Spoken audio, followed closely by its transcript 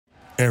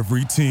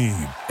Every team,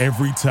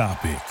 every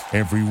topic,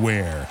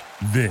 everywhere.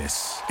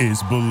 This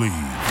is Believe.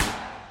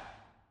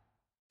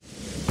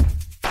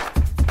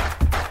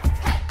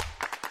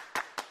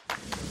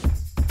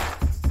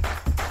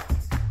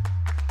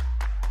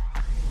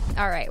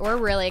 All right, we're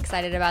really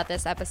excited about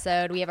this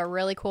episode. We have a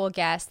really cool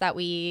guest that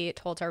we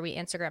told her we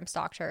Instagram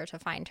stalked her to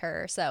find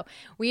her. So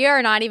we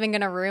are not even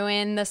going to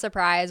ruin the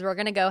surprise. We're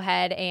going to go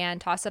ahead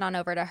and toss it on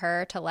over to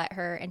her to let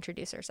her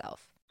introduce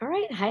herself. All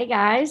right. Hi,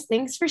 guys.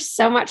 Thanks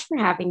so much for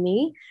having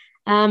me.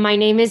 My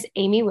name is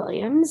Amy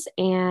Williams,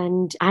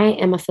 and I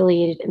am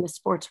affiliated in the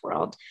sports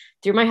world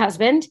through my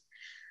husband.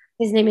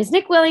 His name is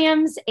Nick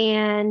Williams,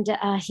 and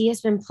he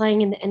has been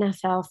playing in the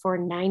NFL for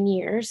 9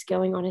 years,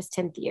 going on his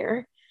 10th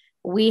year.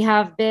 We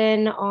have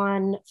been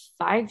on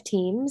 5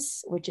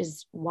 teams, which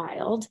is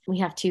wild. We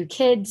have 2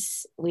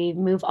 kids. We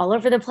move all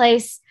over the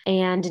place.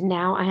 And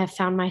now I have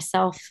found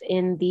myself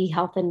in the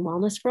health and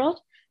wellness world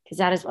because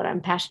that is what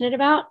I'm passionate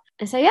about.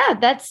 And so, yeah,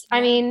 that's,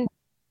 pretty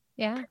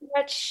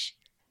much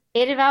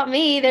it about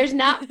me. There's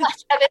not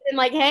much of it than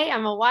like, hey,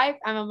 I'm a wife,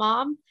 I'm a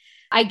mom.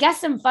 I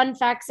guess some fun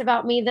facts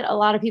about me that a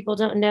lot of people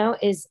don't know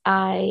is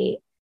I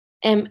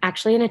am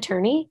actually an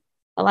attorney,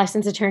 a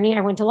licensed attorney.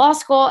 I went to law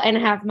school and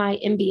have my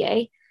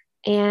MBA.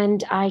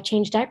 And I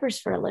change diapers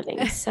for a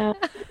living. So,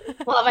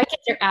 well, my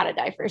kids are out of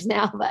diapers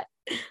now, but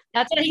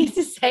that's what I used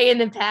to say in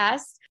the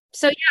past.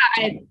 So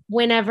yeah,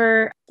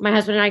 whenever my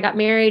husband and I got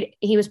married,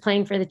 he was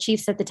playing for the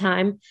Chiefs at the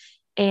time.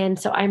 And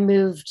so I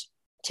moved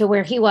to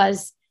where he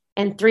was.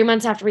 And 3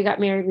 months after we got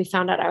married, we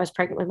found out I was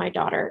pregnant with my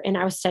daughter and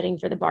I was studying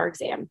for the bar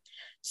exam.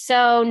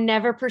 So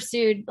never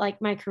pursued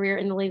like my career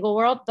in the legal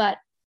world, but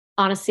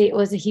honestly, it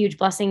was a huge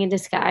blessing in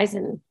disguise.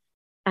 And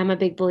I'm a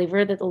big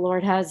believer that the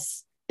Lord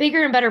has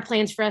bigger and better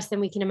plans for us than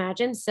we can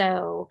imagine.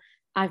 So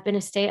I've been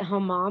a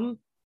stay-at-home mom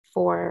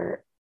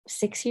for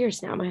 6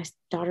 years now. My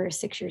daughter is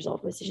 6 years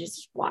old, which is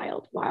just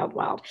wild, wild,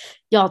 wild.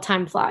 Y'all,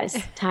 time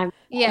flies.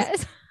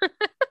 Yes.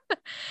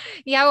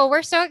 Yeah, well,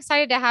 we're so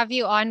excited to have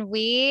you on.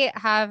 We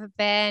have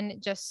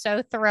been just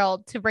so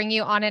thrilled to bring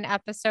you on an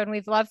episode.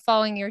 We've loved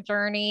following your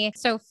journey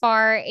so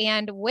far.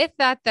 And with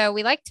that, though,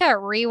 we like to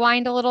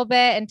rewind a little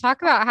bit and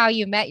talk about how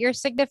you met your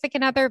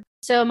significant other.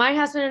 So my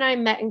husband and I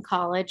met in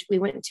college. We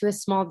went to a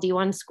small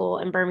D1 school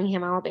in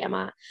Birmingham,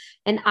 Alabama.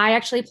 And I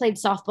actually played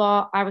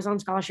softball. I was on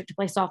scholarship to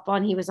play softball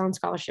and he was on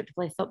scholarship to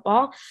play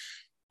football.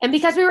 And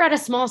because we were at a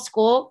small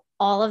school,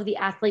 all of the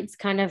athletes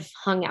kind of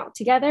hung out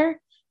together.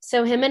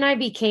 So him and I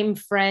became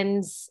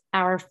friends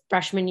our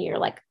freshman year,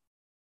 like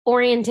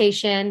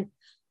orientation.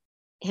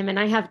 Him and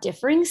I have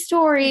differing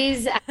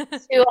stories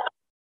as to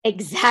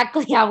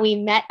exactly how we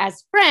met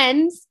as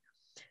friends.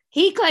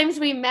 He claims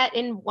we met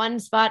in one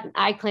spot and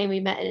I claim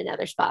we met in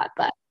another spot,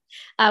 but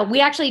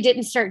we actually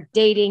didn't start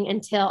dating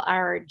until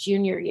our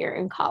junior year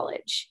in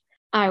college.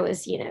 I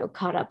was,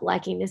 caught up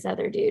liking this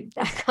other dude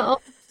back home.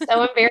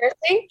 So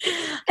embarrassing.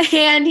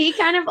 And he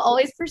kind of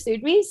always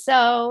pursued me.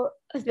 So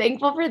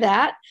thankful for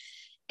that.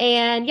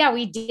 And yeah,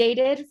 we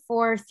dated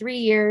for 3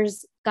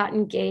 years, got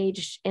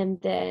engaged, and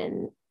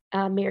then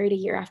married a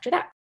year after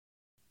that.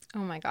 Oh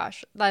my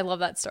gosh. I love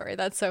that story.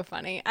 That's so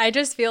funny. I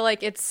just feel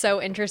like it's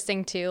so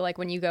interesting too. Like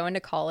when you go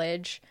into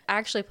college, I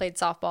actually played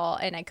softball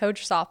and I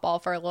coached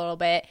softball for a little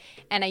bit.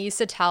 And I used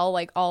to tell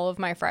like all of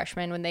my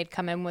freshmen when they'd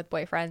come in with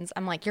boyfriends,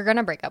 I'm like, you're going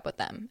to break up with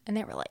them. And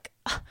they were like,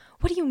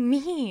 what do you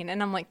mean?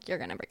 And I'm like, you're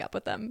going to break up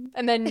with them.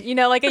 And then,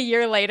 like a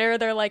year later,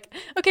 they're like,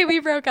 okay, we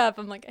broke up.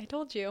 I'm like, I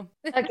told you.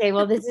 Okay,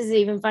 well, this is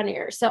even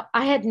funnier. So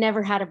I had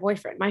never had a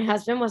boyfriend. My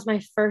husband was my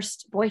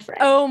first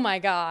boyfriend. Oh my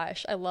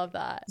gosh. I love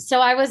that. So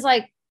I was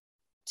like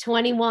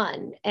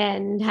 21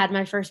 and had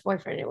my first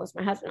boyfriend. It was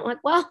my husband. I'm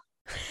like, well,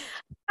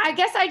 I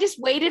guess I just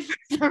waited for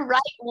the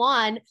right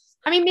one.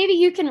 I mean, maybe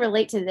you can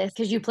relate to this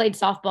because you played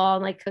softball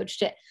and like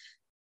coached it.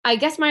 I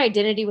guess my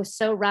identity was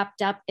so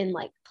wrapped up in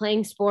like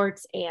playing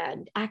sports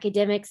and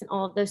academics and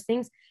all of those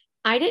things.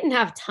 I didn't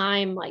have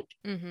time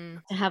to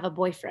have a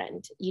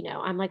boyfriend.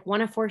 I'm like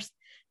one of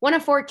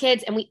four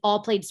kids and we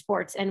all played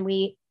sports and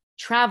we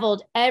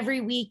traveled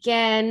every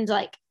weekend,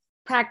 like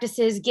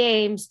practices,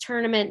 games,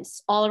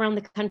 tournaments all around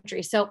the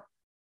country. So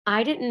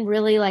I didn't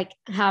really like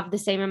have the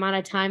same amount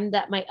of time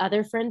that my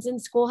other friends in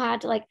school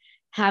had to like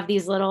have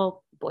these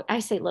little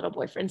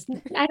boyfriends.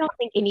 I don't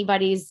think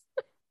anybody's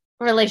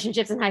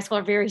relationships in high school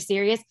are very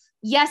serious.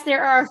 Yes,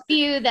 there are a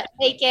few that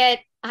make it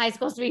high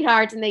school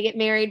sweethearts and they get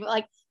married, but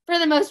like for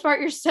the most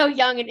part, you're so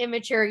young and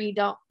immature.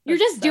 You're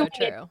just doing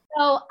it.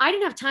 So I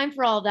didn't have time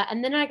for all of that.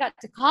 And then I got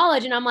to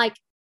college and I'm like,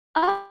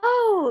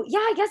 oh yeah,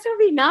 I guess it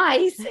would be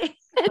nice.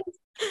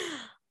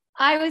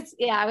 I was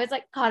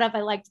like caught up.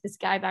 I liked this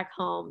guy back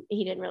home.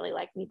 He didn't really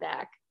like me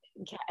back.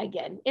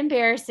 Again,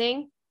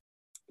 embarrassing.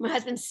 My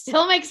husband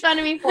still makes fun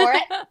of me for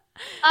it.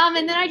 And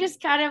then I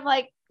just kind of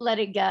like let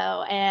it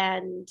go.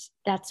 And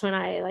that's when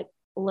I like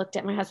looked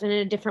at my husband in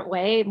a different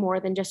way,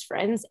 more than just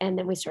friends. And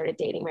then we started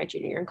dating my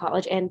junior year in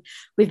college and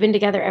we've been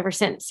together ever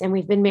since. And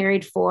we've been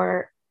married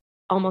for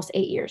almost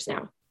 8 years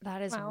now.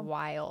 That is Wow.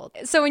 wild.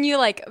 So when you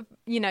like,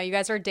 you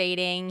guys are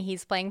dating,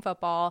 he's playing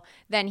football,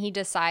 then he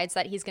decides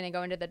that he's going to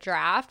go into the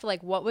draft.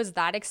 Like, what was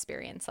that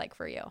experience like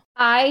for you?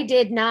 I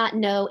did not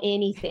know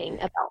anything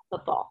about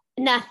football.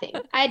 Nothing.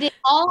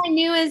 All I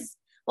knew is,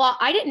 well,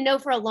 I didn't know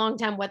for a long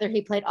time whether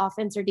he played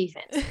offense or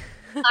defense.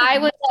 I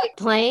was like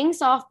playing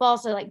softball,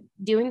 so like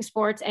doing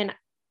sports, and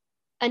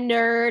a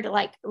nerd,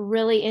 like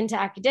really into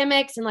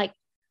academics and like,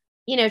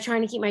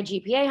 trying to keep my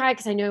GPA high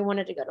because I knew I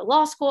wanted to go to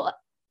law school.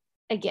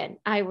 Again,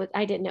 I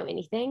didn't know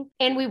anything.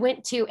 And we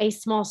went to a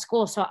small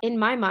school. So in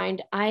my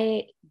mind,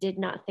 I did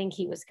not think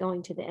he was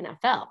going to the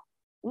NFL.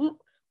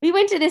 We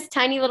went to this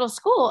tiny little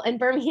school in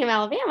Birmingham,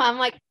 Alabama. I'm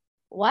like,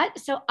 what?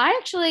 So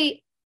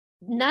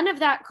none of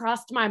that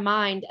crossed my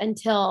mind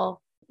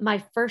until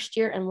my first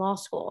year in law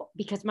school,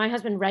 because my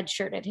husband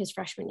redshirted his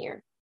freshman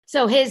year.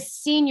 So his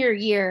senior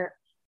year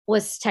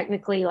was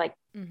technically like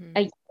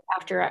a year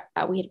after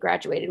we had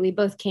graduated. We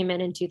both came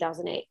in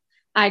 2008.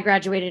 I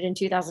graduated in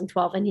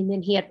 2012, and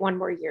then he had one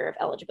more year of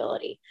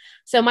eligibility.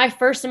 So my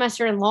first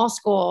semester in law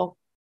school,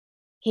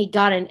 he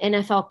got an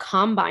NFL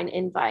combine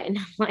invite, and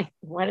I'm like,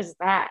 what is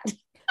that?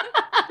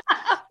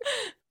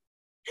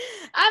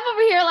 I'm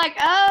over here like,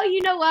 oh,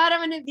 you know what?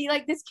 I'm going to be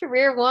like this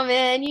career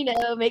woman,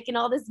 making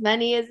all this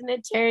money as an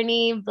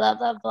attorney, blah,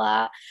 blah,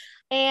 blah.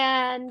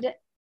 And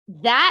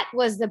that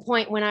was the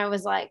point when I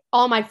was like,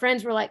 all my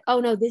friends were like,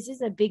 oh no, this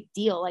is a big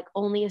deal. Like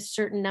only a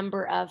certain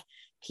number of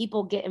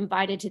people get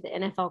invited to the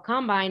NFL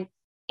combine.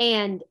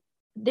 And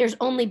there's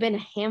only been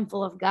a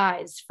handful of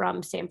guys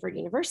from Samford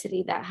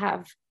University that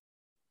have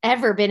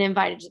ever been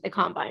invited to the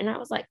combine. And I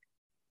was like,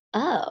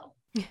 oh.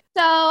 So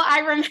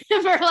I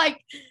remember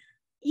like,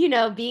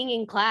 being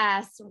in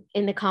class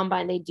in the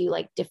combine, they do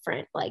like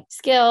different like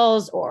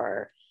skills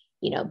or,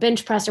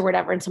 bench press or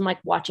whatever. And so I'm like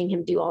watching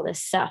him do all this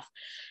stuff.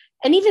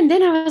 And even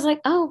then I was like,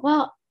 oh,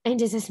 well, and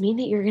does this mean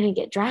that you're going to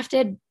get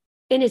drafted?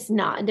 And it's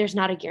not, and there's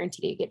not a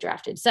guarantee that you get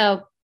drafted.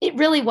 So it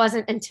really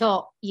wasn't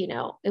until,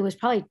 it was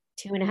probably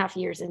 2.5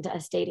 years into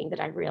us dating that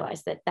I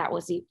realized that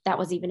was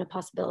even a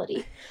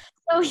possibility.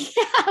 So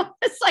yeah,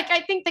 it's like,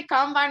 I think the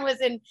combine was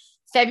in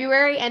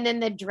February and then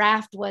the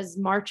draft was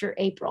March or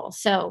April.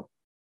 So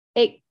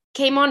it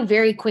came on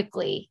very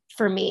quickly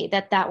for me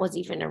that was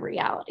even a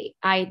reality.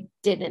 I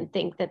didn't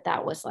think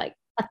that was like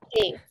a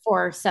thing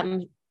for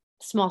some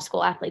small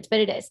school athletes, but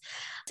it is.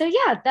 So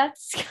yeah,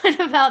 that's kind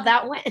of how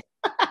that went.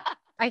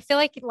 I feel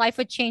like life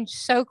would change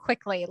so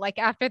quickly, like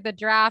after the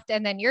draft,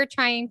 and then you're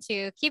trying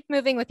to keep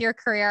moving with your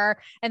career,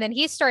 and then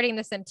he's starting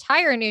this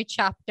entire new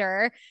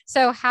chapter.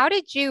 So how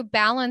did you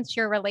balance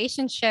your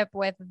relationship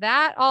with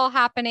that all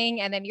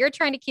happening? And then you're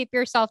trying to keep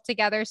yourself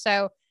together.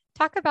 So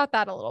talk about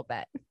that a little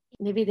bit.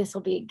 Maybe this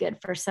will be good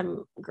for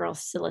some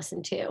girls to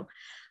listen to.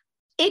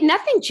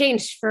 Nothing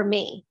changed for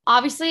me.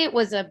 Obviously, it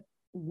was a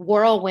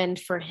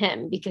whirlwind for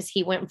him because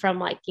he went from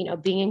like,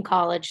 being in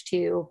college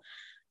to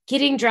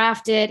getting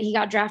drafted. He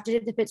got drafted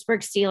at the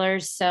Pittsburgh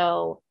Steelers.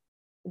 So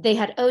they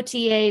had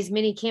OTAs,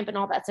 mini camp and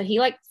all that. So he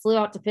like flew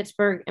out to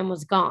Pittsburgh and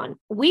was gone.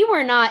 We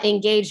were not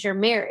engaged or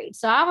married.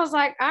 So I was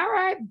like, all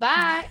right,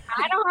 bye.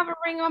 I don't have a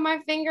ring on my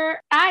finger.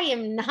 I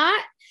am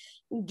not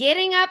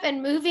getting up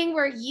and moving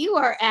where you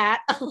are at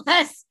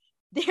unless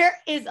there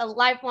is a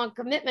lifelong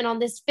commitment on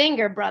this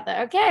finger,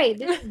 brother. Okay,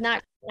 this is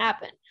not going to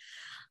happen.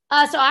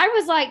 So I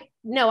was like,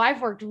 no,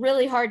 I've worked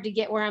really hard to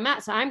get where I'm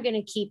at. So I'm going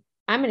to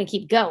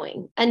keep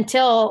going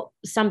until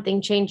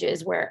something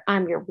changes where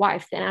I'm your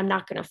wife, then I'm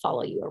not going to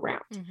follow you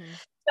around. Mm-hmm.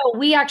 So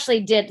we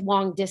actually did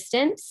long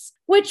distance,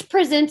 which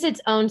presents its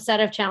own set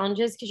of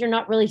challenges because you're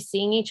not really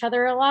seeing each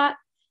other a lot.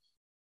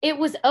 It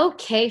was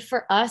okay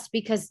for us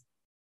because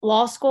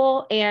law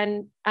school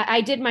and I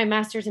did my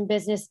master's in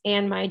business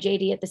and my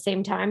JD at the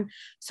same time.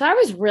 So I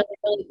was really,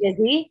 really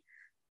busy.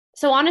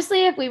 So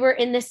honestly, if we were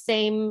in the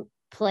same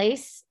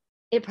place,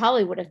 it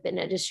probably would have been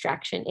a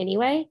distraction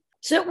anyway.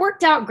 So it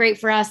worked out great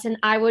for us. And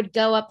I would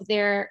go up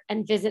there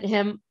and visit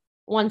him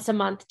once a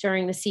month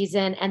during the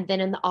season. And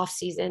then in the off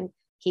season,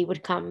 he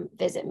would come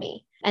visit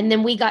me. And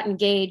then we got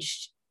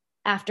engaged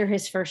after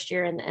his first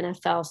year in the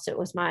NFL. So it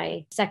was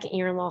my second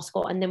year in law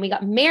school. And then we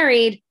got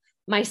married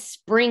my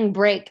spring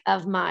break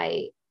of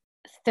my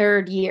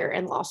third year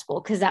in law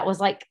school. Cause that was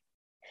like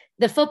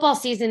the football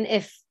season.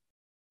 If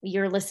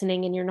you're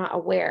listening and you're not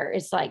aware,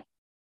 it's like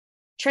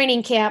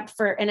training camp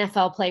for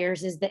NFL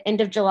players is the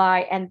end of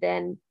July. And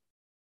then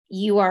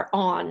you are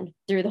on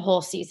through the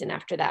whole season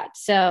after that.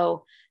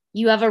 So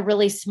you have a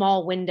really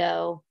small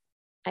window,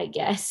 I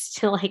guess,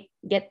 to like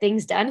get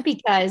things done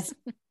because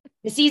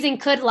the season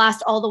could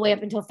last all the way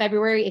up until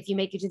February if you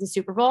make it to the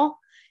Super Bowl.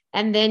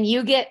 And then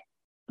you get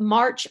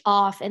March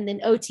off and then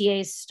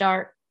OTAs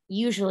start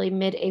usually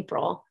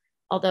mid-April,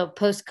 although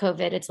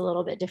post-COVID, it's a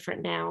little bit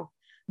different now.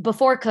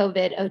 Before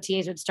COVID,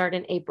 OTAs would start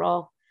in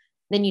April.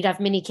 Then you'd have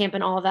mini camp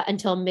and all of that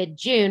until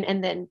mid-June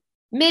and then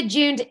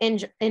mid-June to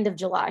end of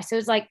July. So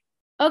it's like,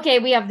 okay,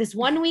 we have this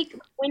 1 week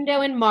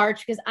window in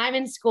March because I'm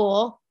in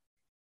school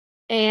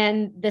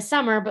and the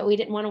summer, but we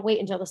didn't want to wait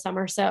until the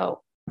summer.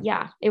 So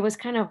yeah, it was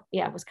kind of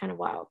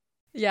wild.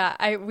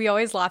 Yeah, we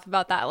always laugh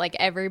about that. Like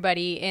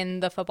everybody in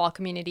the football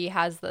community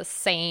has the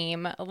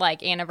same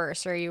like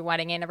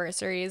wedding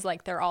anniversaries.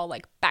 Like they're all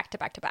like back to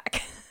back to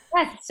back.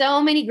 Yeah,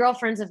 so many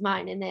girlfriends of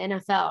mine in the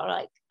NFL are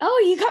like,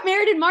 "Oh, you got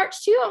married in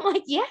March too?" I'm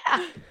like,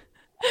 "Yeah."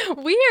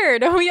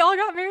 Weird. We all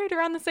got married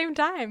around the same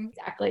time.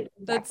 Exactly.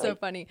 That's so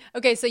funny.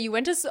 Okay, so you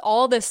went to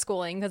all this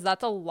schooling because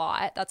that's a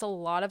lot. That's a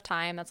lot of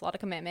time. That's a lot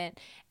of commitment.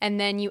 And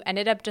then you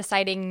ended up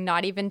deciding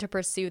not even to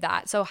pursue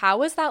that. So how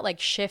was that like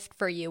shift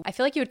for you? I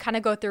feel like you would kind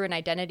of go through an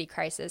identity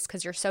crisis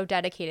because you're so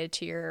dedicated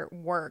to your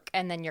work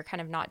and then you're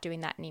kind of not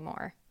doing that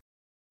anymore.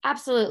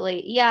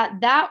 Absolutely. Yeah,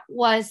 that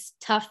was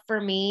tough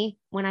for me.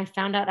 When I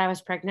found out I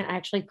was pregnant, I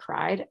actually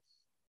cried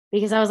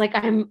because I was like,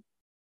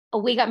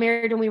 we got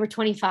married when we were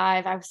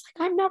 25. I was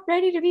like, I'm not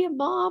ready to be a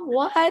mom.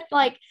 What?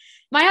 Like,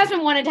 my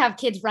husband wanted to have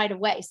kids right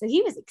away. So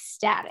he was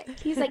ecstatic.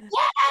 He's like,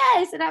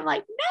 yes. And I'm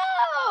like,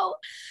 no.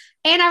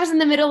 And I was in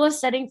the middle of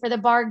studying for the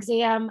bar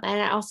exam.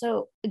 And I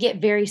also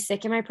get very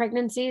sick in my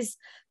pregnancies.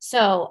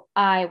 So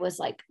I was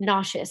like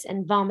nauseous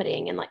and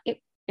vomiting, and like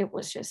it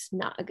was just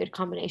not a good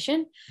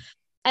combination.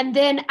 And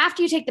then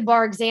after you take the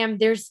bar exam,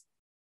 there's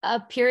a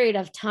period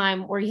of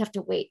time where you have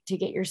to wait to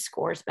get your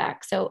scores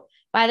back. So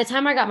by the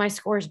time I got my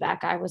scores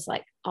back, I was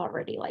like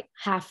already like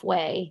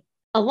halfway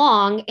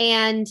along.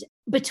 And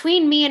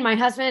between me and my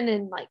husband,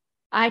 and like,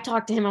 I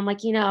talked to him, I'm like,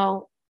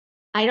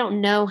 I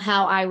don't know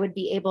how I would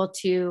be able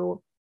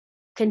to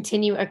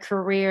continue a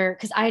career,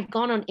 because I had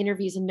gone on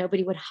interviews and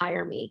nobody would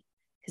hire me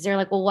because they're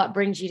like, well, what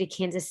brings you to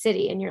Kansas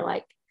City? And you're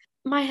like,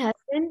 my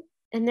husband.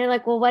 And they're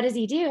like, well, what does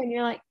he do? And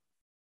you're like,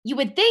 you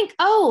would think,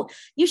 oh,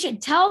 you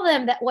should tell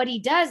them that what he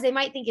does, they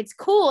might think it's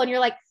cool. And you're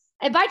like,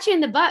 I bite you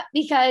in the butt,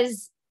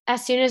 because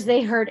as soon as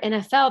they heard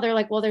NFL, they're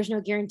like, well, there's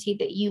no guarantee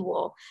that you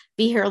will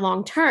be here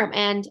long term.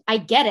 And I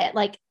get it.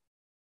 Like,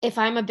 if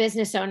I'm a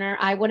business owner,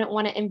 I wouldn't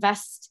want to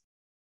invest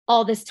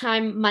all this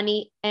time,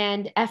 money,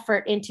 and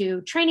effort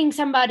into training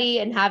somebody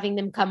and having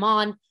them come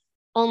on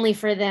only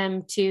for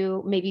them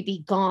to maybe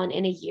be gone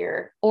in a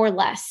year or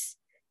less.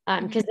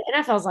 Because the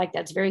NFL is like,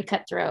 that's very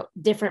cutthroat,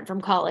 different from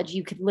college.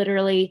 You could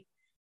literally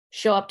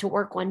show up to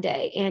work one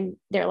day and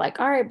they're like,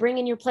 all right, bring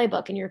in your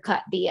playbook and you're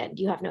cut, the end.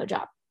 You have no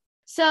job.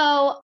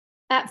 So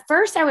at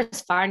first I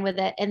was fine with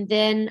it. And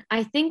then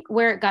I think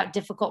where it got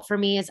difficult for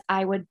me is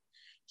I would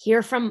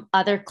hear from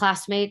other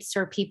classmates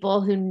or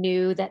people who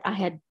knew that I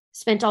had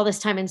spent all this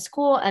time in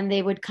school, and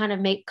they would kind of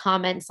make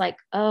comments like,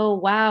 oh,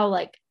 wow,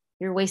 like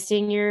you're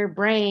wasting your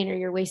brain, or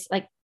you're wasting,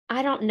 like,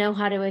 I don't know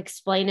how to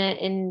explain it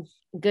in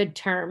good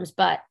terms,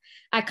 but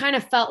I kind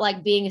of felt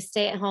like being a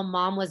stay-at-home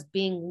mom was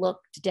being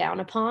looked down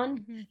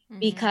upon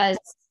because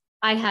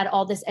I had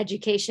all this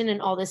education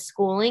and all this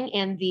schooling,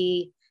 and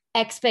the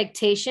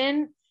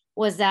expectation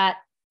was that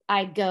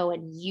I'd go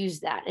and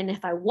use that. And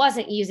if I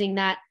wasn't using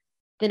that,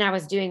 then I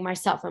was doing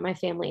myself and my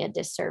family a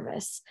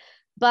disservice.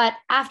 But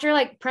after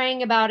like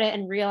praying about it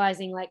and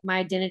realizing like my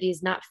identity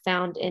is not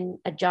found in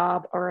a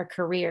job or a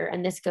career,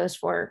 and this goes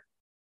for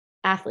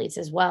athletes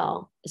as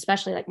well,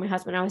 especially like my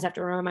husband, I always have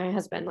to remind my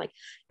husband, like,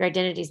 your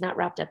identity is not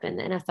wrapped up in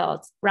the NFL,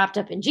 it's wrapped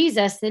up in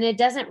Jesus, then it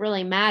doesn't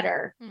really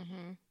matter.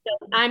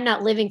 So I'm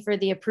not living for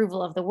the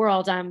approval of the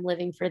world, I'm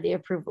living for the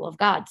approval of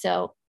God.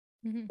 So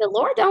the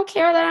Lord don't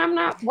care that I'm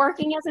not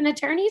working as an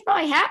attorney. He's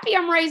probably happy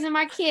I'm raising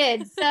my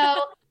kids. So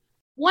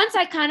once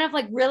I kind of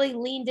like really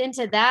leaned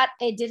into that,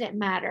 it didn't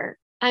matter.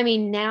 I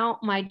mean, now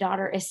my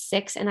daughter is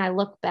 6, and I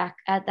look back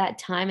at that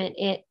time and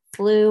it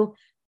flew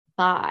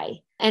by.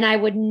 And I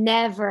would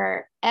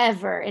never,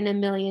 ever in a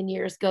million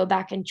years go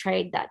back and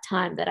trade that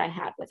time that I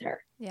had with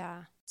her.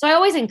 Yeah. So I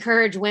always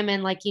encourage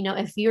women, like,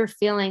 if you're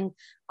feeling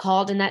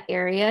called in that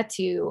area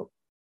to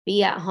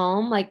be at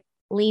home, like,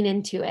 lean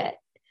into it.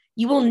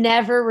 You will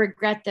never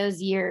regret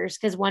those years,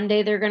 because one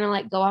day they're going to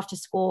like go off to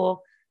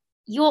school.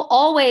 You'll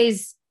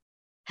always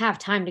have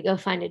time to go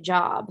find a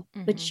job,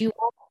 but you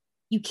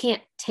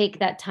can't take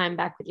that time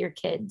back with your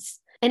kids.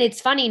 And it's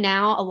funny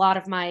now, a lot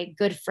of my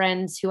good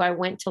friends who I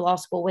went to law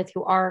school with,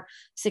 who are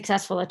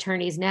successful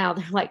attorneys now,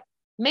 they're like,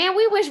 man,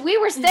 we wish we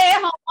were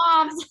stay-at-home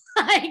moms.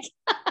 Like,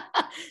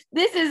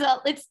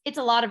 it's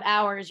a lot of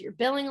hours. You're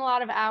billing a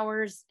lot of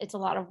hours. It's a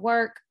lot of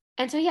work.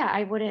 And so, yeah,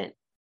 I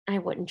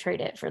wouldn't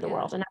trade it for the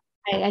world. And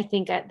I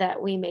think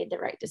that we made the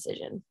right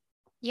decision.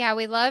 Yeah,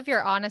 we love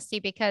your honesty,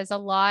 because a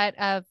lot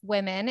of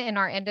women in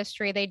our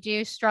industry, they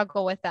do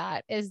struggle with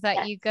that, is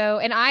that you go,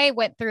 and I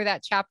went through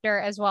that chapter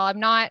as well.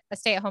 I'm not a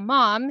stay-at-home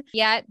mom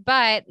yet,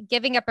 but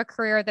giving up a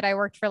career that I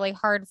worked really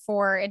hard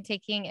for and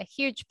taking a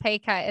huge pay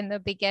cut in the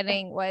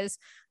beginning was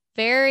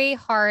very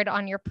hard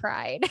on your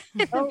pride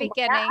in the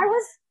beginning.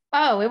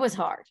 It was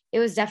hard. It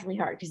was definitely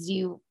hard, because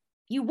you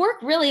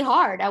work really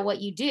hard at what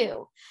you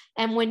do.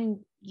 And when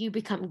you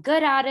become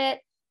good at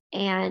it,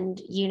 and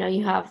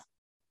you have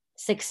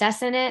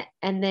success in it,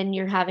 and then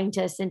you're having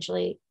to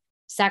essentially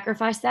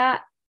sacrifice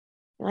that,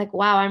 you're like,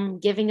 wow, I'm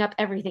giving up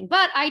everything.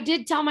 But I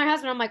did tell my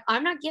husband, I'm like,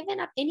 I'm not giving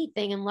up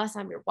anything unless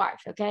I'm your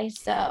wife. Okay.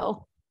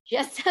 So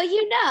just so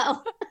you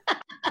know.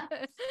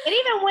 And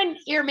even when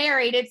you're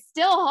married, it's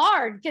still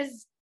hard,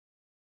 because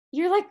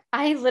you're like,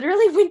 I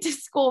literally went to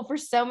school for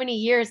so many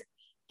years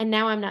and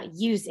now I'm not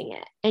using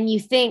it. And you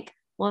think,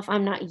 well, if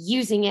I'm not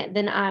using it,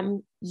 then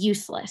I'm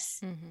useless.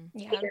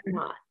 Mm-hmm. But you're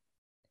not.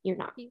 You're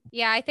not.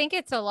 Yeah, I think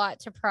it's a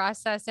lot to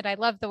process. And I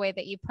love the way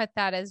that you put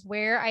that as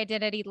where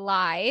identity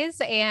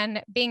lies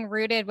and being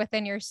rooted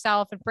within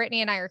yourself. And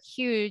Brittany and I are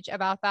huge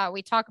about that.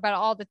 We talk about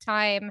it all the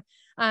time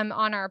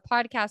on our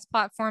podcast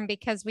platform,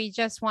 because we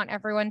just want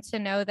everyone to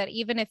know that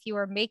even if you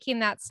are making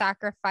that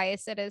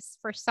sacrifice, it is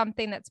for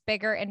something that's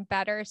bigger and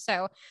better.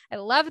 So I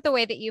love the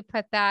way that you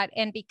put that.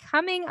 And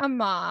becoming a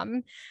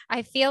mom,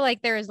 I feel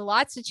like there's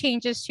lots of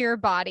changes to your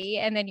body.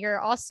 And then you're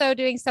also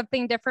doing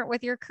something different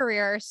with your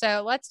career.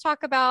 So let's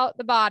talk about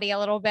the body a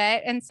little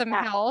bit and some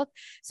health.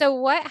 So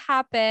what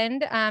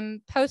happened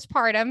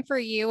postpartum for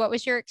you? What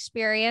was your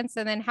experience?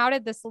 And then how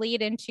did this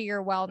lead into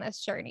your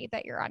wellness journey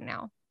that you're on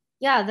now?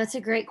 Yeah, that's a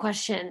great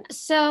question.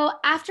 So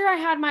after I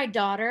had my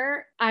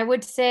daughter, I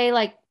would say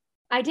like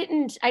I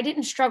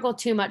didn't struggle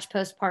too much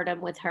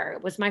postpartum with her.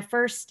 It was my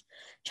first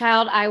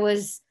child. I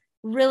was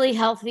really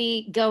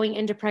healthy going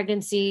into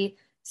pregnancy,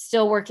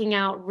 still working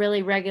out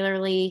really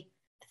regularly,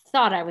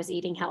 thought I was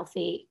eating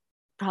healthy,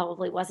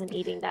 probably wasn't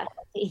eating that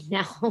healthy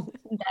now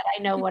that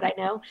I know what I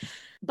know.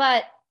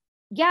 But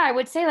yeah, I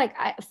would say like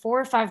 4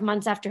 or 5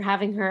 months after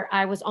having her,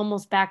 I was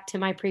almost back to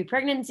my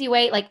pre-pregnancy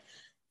weight, like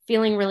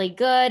feeling really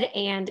good.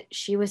 And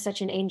she was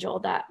such an angel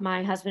that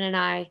my husband and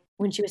I,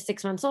 when she was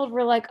 6 months old,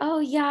 were like, oh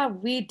yeah,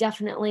 we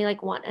definitely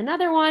like want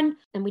another one.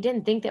 And we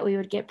didn't think that we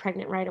would get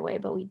pregnant right away,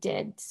 but we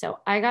did. So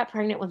I got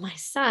pregnant with my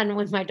son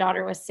when my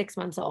daughter was 6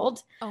 months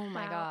old. Oh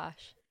my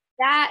gosh.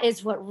 That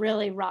is what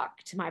really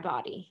rocked my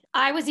body.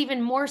 I was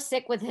even more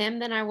sick with him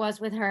than I was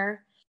with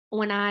her.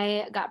 When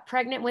I got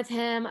pregnant with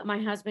him,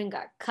 my husband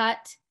got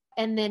cut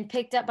and then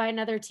picked up by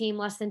another team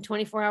less than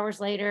 24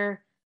 hours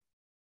later,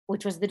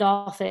 which was the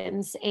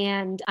Dolphins.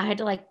 And I had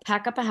to like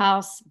pack up a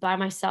house by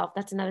myself.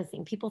 That's another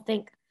thing. People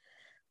think,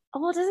 oh,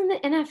 well, doesn't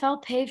the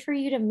NFL pay for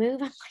you to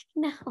move? I'm like,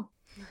 no,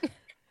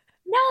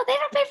 no, they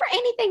don't pay for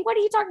anything. What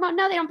are you talking about?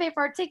 No, they don't pay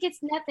for our tickets,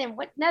 nothing.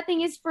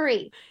 Nothing is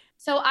free.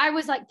 So I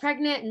was like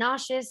pregnant,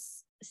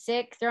 nauseous,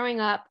 sick, throwing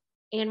up,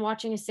 and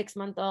watching a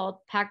 6-month-old,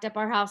 packed up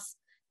our house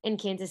in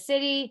Kansas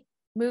City,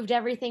 moved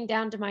everything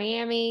down to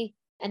Miami.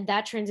 And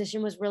that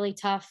transition was really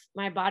tough.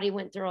 My body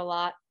went through a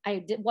lot.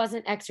 I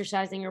wasn't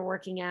exercising or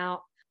working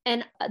out.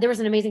 And there was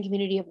an amazing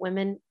community of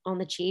women on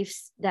the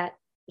Chiefs that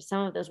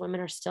some of those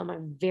women are still my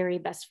very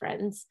best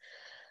friends.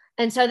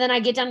 And so then I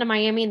get down to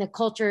Miami, and the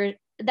culture,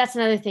 that's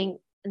another thing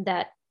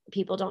that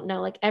people don't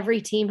know. Like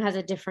every team has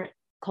a different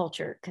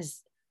culture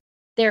because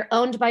they're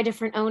owned by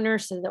different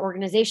owners. So the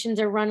organizations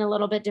are run a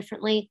little bit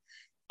differently.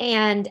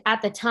 And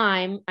at the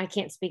time, I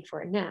can't speak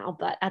for it now,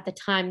 but at the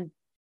time,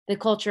 the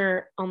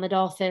culture on the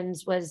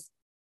Dolphins was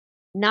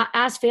not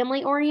as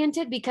family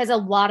oriented because a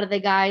lot of the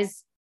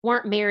guys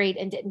weren't married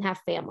and didn't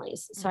have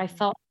families. So I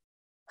felt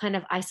kind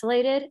of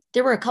isolated.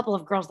 There were a couple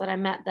of girls that I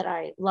met that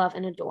I love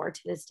and adore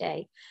to this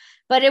day,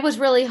 but it was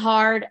really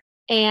hard.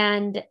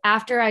 And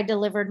after I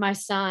delivered my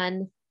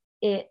son,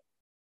 it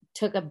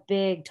took a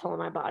big toll on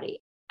my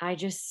body. I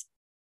just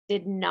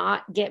did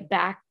not get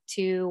back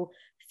to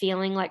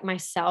feeling like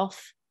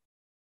myself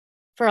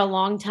for a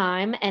long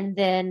time. And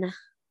then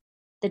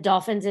the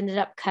Dolphins ended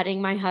up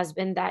cutting my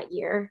husband that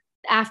year,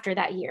 after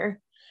that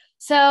year.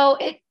 So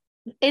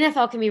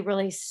NFL can be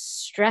really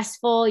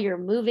stressful. You're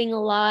moving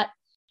a lot.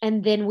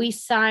 And then we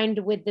signed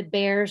with the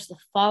Bears the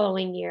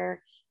following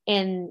year.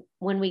 And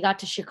when we got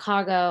to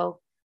Chicago,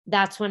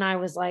 that's when I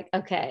was like,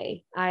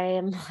 okay, I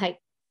am like,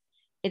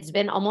 it's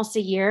been almost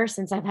a year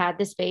since I've had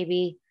this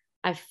baby.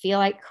 I feel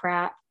like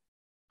crap.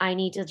 I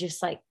need to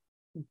just like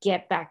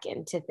get back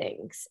into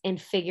things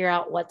and figure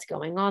out what's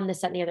going on,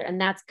 this, that, and the other.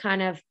 And that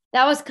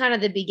was kind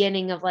of the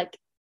beginning of like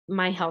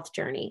my health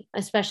journey,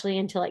 especially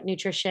into like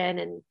nutrition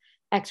and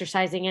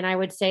exercising. And I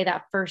would say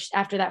that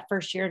after that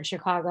first year in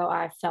Chicago,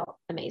 I felt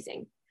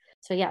amazing.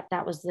 So yeah,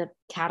 that was the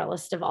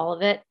catalyst of all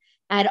of it.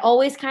 I had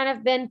always kind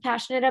of been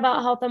passionate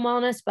about health and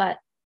wellness, but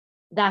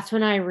that's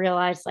when I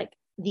realized like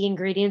the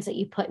ingredients that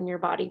you put in your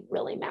body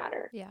really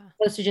matter. Yeah.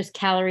 Opposed to just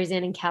calories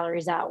in and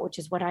calories out, which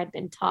is what I'd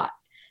been taught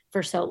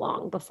for so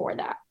long before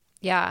that.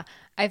 Yeah.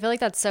 I feel like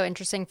that's so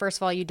interesting. First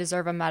of all, you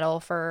deserve a medal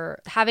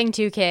for having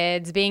 2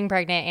 kids, being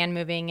pregnant, and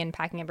moving and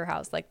packing up your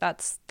house. Like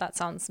that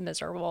sounds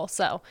miserable.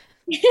 So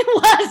it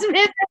was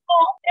miserable.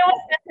 It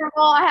was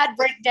miserable. I had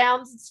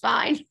breakdowns. It's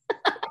fine.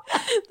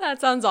 that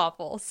sounds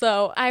awful.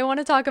 So I want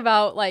to talk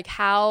about like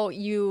how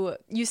you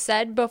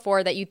said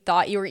before that you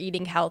thought you were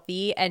eating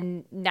healthy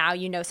and now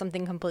you know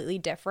something completely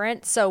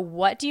different. So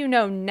what do you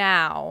know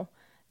now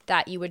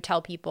that you would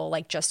tell people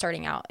like just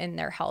starting out in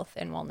their health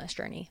and wellness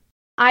journey?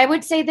 I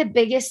would say the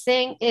biggest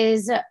thing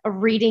is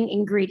reading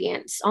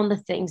ingredients on the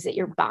things that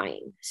you're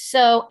buying.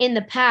 So in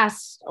the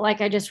past,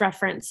 like I just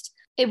referenced,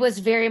 it was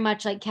very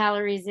much like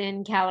calories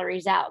in,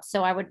 calories out.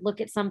 So I would look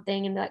at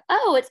something and be like,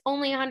 oh, it's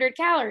only 100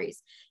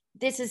 calories.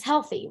 This is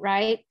healthy,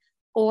 right?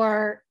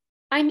 Or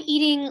I'm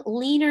eating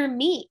leaner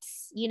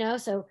meats,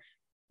 so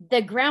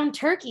the ground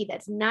turkey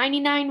that's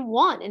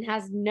 99.1 and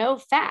has no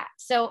fat.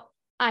 So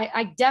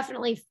I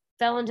definitely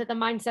fell into the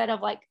mindset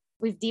of like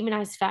we've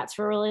demonized fats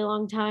for a really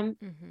long time.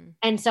 Mm-hmm.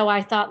 And so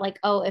I thought like,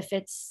 oh, if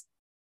it's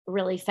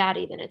really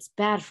fatty, then it's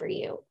bad for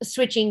you.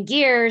 Switching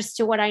gears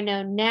to what I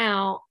know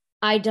now,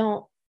 I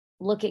don't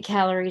look at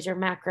calories or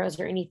macros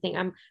or anything.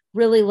 I'm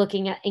really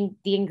looking at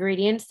the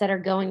ingredients that are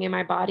going in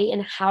my body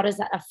and how does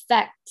that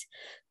affect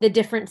the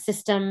different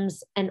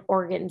systems and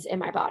organs in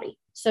my body.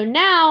 So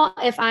now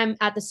if I'm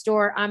at the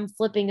store, I'm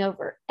flipping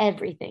over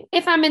everything.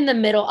 If I'm in the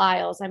middle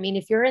aisles, I mean,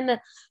 if you're in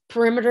the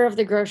perimeter of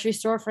the grocery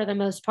store, for the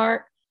most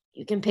part,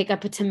 you can pick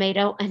up a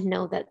tomato and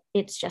know that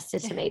it's just a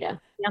tomato.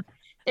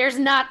 There's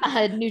not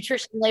a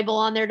nutrition label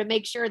on there to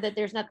make sure that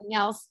there's nothing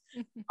else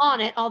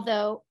on it.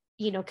 Although,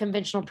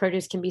 conventional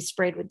produce can be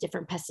sprayed with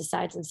different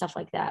pesticides and stuff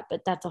like that,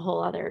 but that's a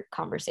whole other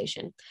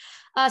conversation.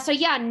 So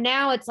yeah,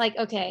 now it's like,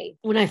 okay,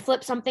 when I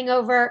flip something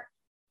over,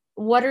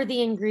 what are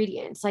the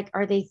ingredients? Like,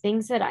 are they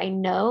things that I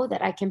know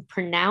that I can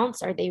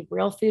pronounce? Are they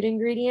real food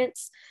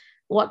ingredients?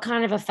 What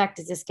kind of effect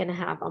is this going to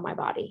have on my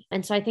body?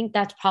 And so I think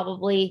that's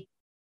probably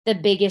the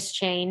biggest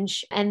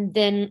change. And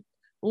then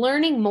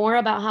learning more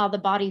about how the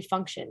body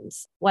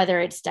functions, whether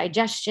it's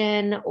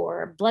digestion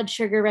or blood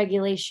sugar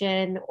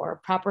regulation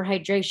or proper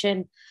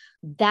hydration,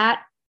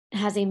 that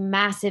has a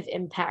massive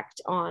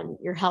impact on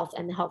your health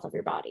and the health of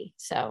your body.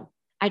 So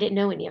I didn't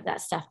know any of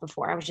that stuff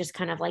before. I was just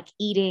kind of like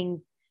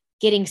eating,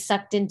 getting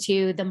sucked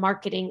into the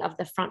marketing of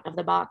the front of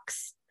the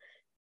box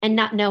and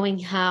not knowing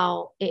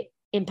how it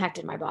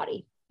impacted my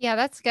body. Yeah,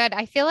 that's good.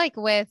 I feel like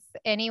with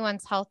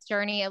anyone's health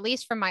journey, at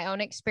least from my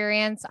own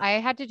experience, I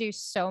had to do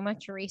so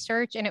much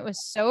research and it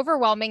was so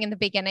overwhelming in the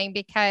beginning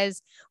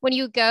because when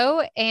you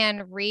go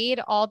and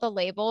read all the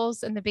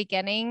labels in the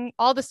beginning,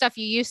 all the stuff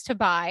you used to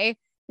buy,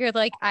 you're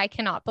like, I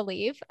cannot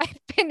believe I've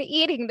been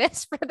eating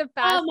this for the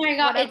past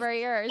whatever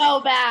years.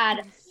 So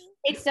bad.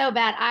 It's so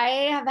bad. I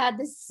have had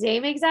the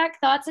same exact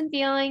thoughts and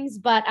feelings,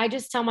 but I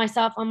just tell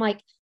myself, I'm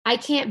like, I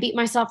can't beat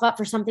myself up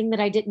for something that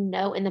I didn't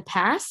know in the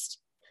past.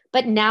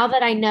 But now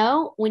that I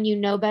know, when you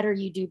know better,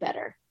 you do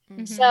better.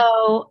 Mm-hmm.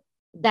 So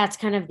that's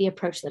kind of the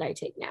approach that I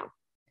take now.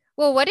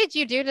 Well, what did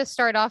you do to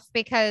start off?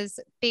 Because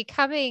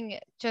becoming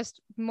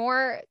just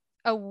more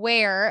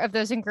aware of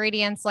those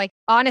ingredients, like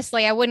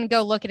honestly, I wouldn't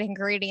go look at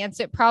ingredients.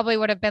 It probably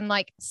would have been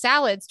like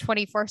salads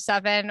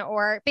 24/7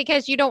 or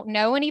because you don't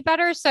know any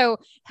better. So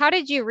how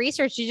did you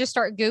research? You just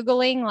start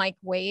Googling like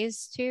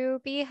ways to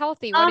be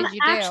healthy. What did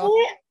you do?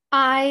 Actually,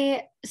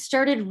 I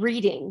started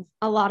reading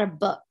a lot of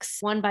books.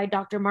 One by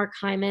Dr. Mark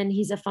Hyman.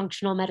 He's a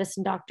functional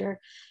medicine doctor.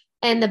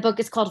 And the book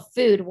is called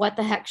Food, What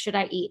the Heck Should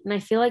I Eat? And I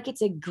feel like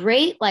it's a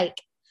great, like,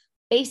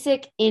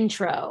 basic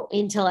intro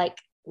into like,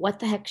 what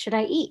the heck should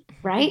I eat?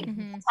 Right?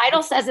 Mm-hmm. The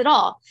title says it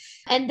all.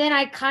 And then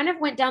I kind of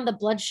went down the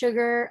blood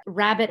sugar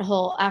rabbit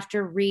hole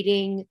after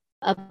reading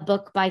a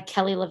book by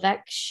Kelly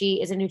LeVeque.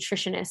 She is a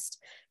nutritionist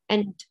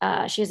and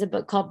she has a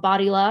book called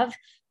Body Love.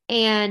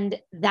 And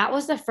that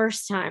was the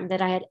first time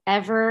that I had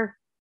ever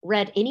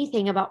read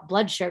anything about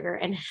blood sugar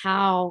and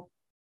how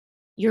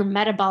your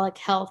metabolic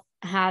health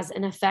has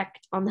an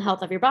effect on the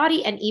health of your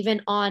body and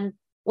even on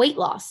weight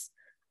loss.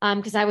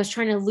 Because I was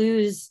trying to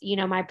lose,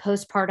 my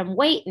postpartum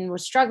weight and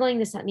was struggling,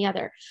 this, that, and the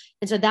other.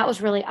 And so that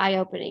was really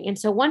eye-opening. And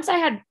so once I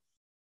had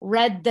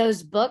read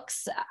those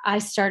books, I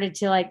started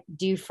to like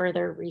do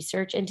further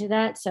research into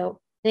that. So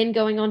then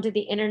going onto the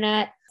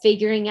internet,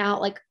 figuring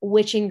out like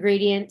which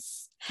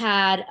ingredients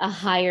had a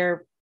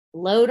higher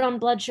load on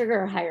blood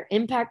sugar or higher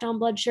impact on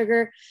blood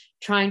sugar,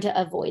 trying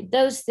to avoid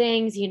those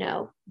things,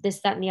 this,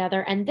 that, and the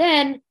other. And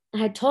then I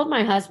had told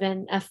my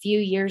husband a few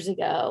years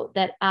ago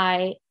that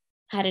I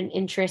had an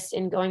interest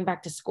in going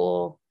back to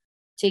school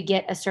to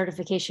get a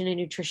certification in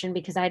nutrition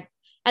because at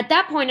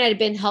that point, I had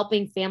been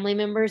helping family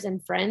members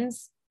and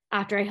friends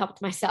after I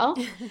helped myself.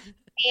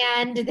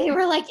 And they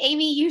were like,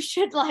 Amy, you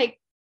should like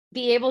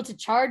be able to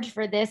charge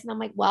for this. And I'm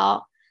like,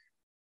 well,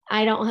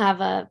 I don't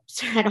have a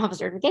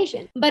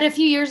certification, but a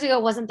few years ago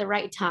wasn't the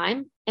right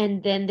time.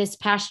 And then this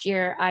past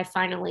year, I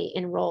finally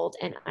enrolled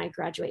and I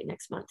graduate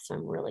next month. So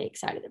I'm really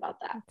excited about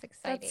that. That's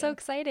exciting. That's so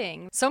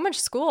exciting. So much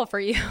school for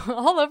you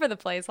all over the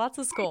place. Lots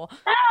of school.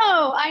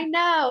 Oh, I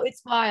know.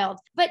 It's wild.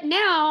 But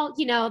now,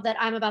 that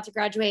I'm about to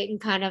graduate and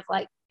kind of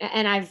like,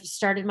 and I've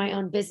started my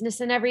own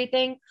business and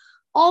everything,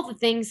 all the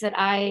things that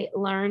I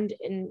learned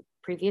in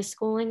previous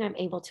schooling, I'm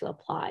able to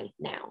apply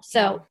now.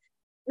 So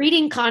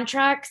reading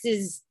contracts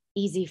is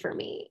easy for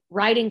me.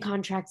 Writing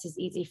contracts is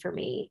easy for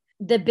me.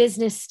 The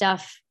business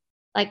stuff,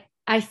 like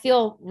I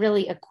feel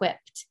really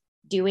equipped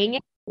doing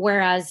it.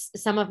 Whereas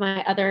some of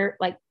my other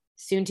like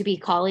soon to be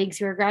colleagues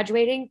who are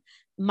graduating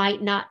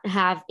might not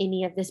have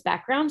any of this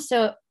background.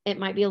 So it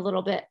might be a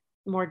little bit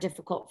more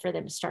difficult for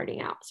them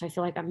starting out. So I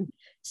feel like I'm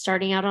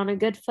starting out on a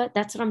good foot.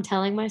 That's what I'm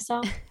telling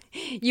myself.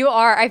 You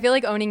are. I feel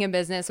like owning a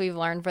business, we've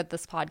learned with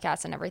this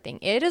podcast and everything,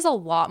 it is a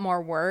lot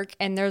more work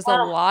and there's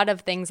a lot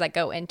of things that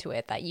go into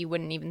it that you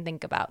wouldn't even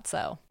think about.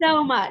 So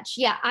much.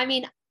 Yeah. I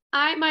mean,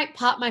 I might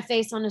pop my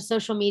face on a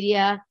social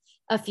media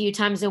a few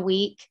times a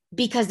week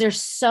because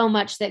there's so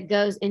much that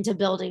goes into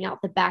building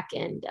out the back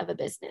end of a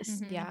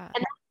business. Mm-hmm. Yeah.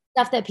 And that's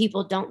stuff that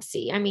people don't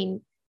see. I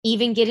mean,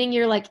 even getting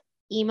your like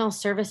email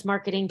service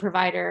marketing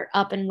provider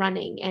up and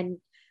running and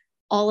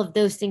all of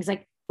those things.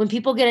 Like when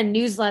people get a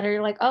newsletter,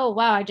 you're like, oh,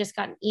 wow, I just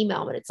got an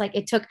email, but it's like,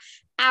 it took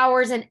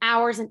hours and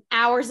hours and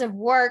hours of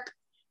work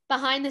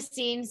behind the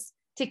scenes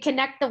to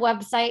connect the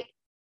website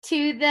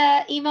to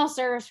the email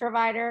service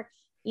provider,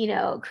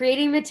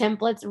 creating the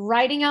templates,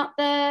 writing out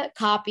the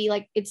copy.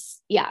 Like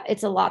it's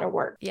a lot of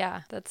work.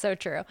 Yeah, that's so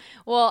true.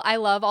 Well, I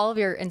love all of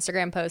your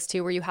Instagram posts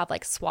too, where you have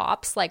like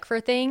swaps, like for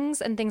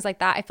things and things like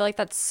that. I feel like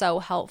that's so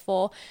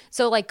helpful.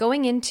 So like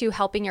going into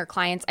helping your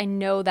clients, I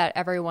know that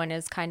everyone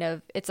is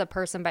it's a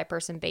person by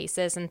person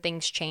basis and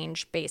things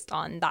change based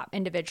on that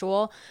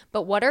individual.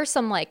 But what are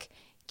some like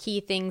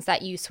key things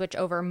that you switch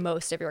over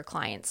most of your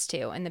clients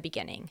to in the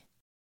beginning?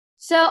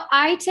 So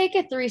I take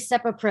a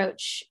 3-step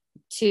approach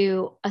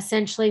to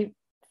essentially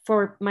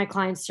for my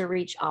clients to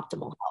reach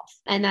optimal health.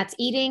 And that's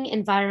eating,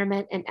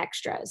 environment, and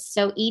extras.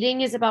 So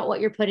eating is about what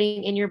you're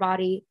putting in your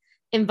body.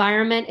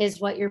 Environment is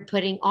what you're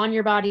putting on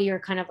your body or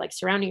kind of like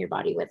surrounding your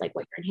body with, like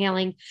what you're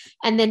inhaling.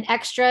 And then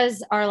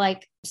extras are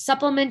like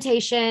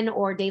supplementation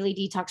or daily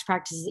detox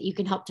practices that you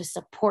can help to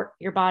support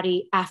your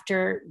body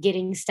after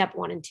getting step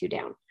 1 and 2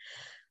 down.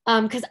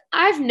 Because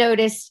I've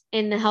noticed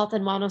in the health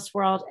and wellness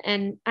world,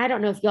 and I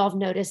don't know if y'all have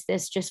noticed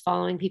this just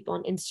following people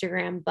on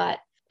Instagram, but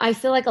I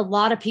feel like a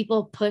lot of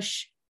people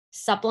push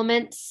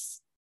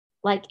supplements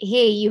like,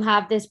 hey, you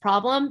have this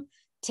problem,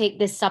 take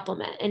this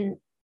supplement. And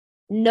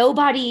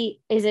nobody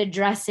is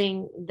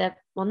addressing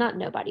not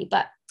nobody,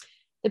 but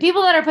the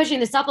people that are pushing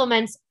the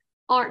supplements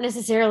aren't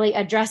necessarily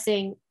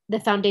addressing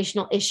the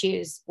foundational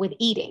issues with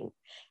eating.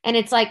 And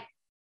it's like,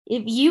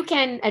 if you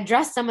can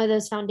address some of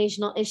those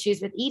foundational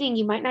issues with eating,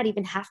 you might not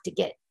even have to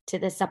get to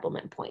the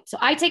supplement point. So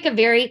I take a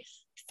very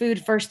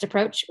food first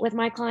approach with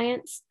my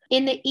clients.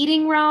 In the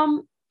eating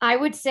realm, I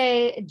would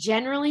say,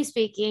 generally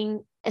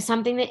speaking,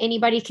 something that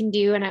anybody can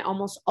do, and I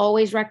almost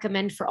always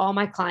recommend for all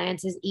my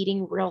clients, is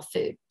eating real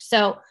food.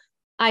 So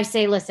I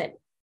say, listen,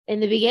 in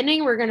the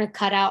beginning, we're going to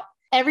cut out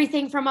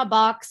everything from a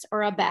box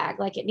or a bag.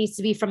 Like it needs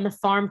to be from the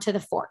farm to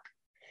the fork.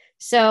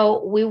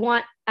 So we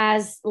want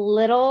as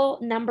little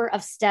number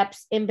of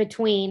steps in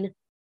between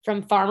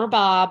from Farmer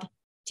Bob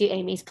to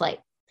Amy's plate.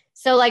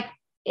 So like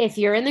if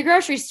you're in the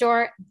grocery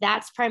store,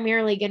 that's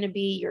primarily going to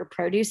be your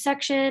produce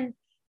section,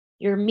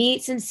 your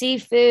meats and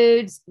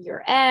seafoods,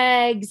 your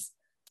eggs,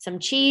 some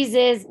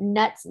cheeses,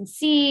 nuts and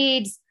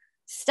seeds,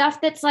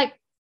 stuff that's like,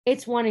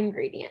 it's one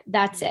ingredient.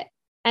 That's it.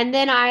 And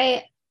then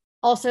I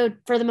also,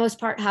 for the most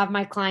part, have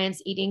my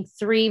clients eating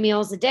 3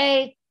 meals a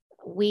day.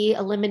 We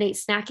eliminate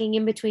snacking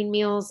in between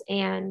meals,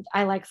 and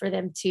I like for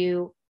them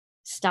to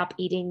stop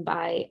eating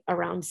by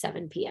around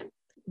 7 p.m.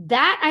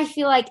 That I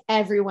feel like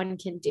everyone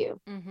can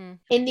do. Mm-hmm.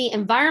 In the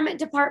environment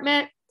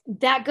department,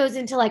 that goes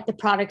into like the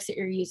products that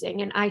you're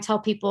using. And I tell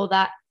people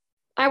that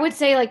I would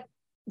say like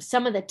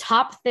some of the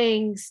top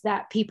things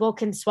that people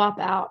can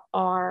swap out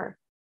are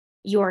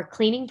your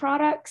cleaning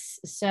products.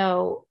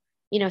 So,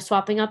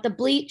 swapping out the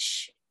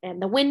bleach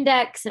and the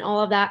Windex and all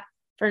of that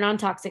for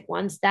non-toxic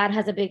ones, that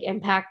has a big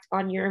impact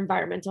on your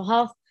environmental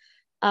health.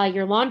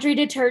 Your laundry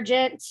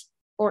detergent,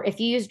 or if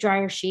you use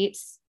dryer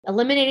sheets,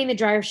 eliminating the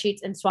dryer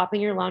sheets and swapping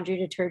your laundry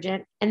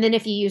detergent. And then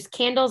if you use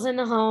candles in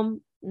the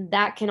home,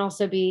 that can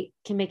also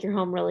can make your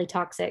home really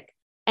toxic.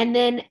 And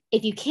then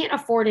if you can't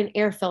afford an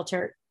air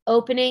filter,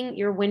 opening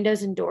your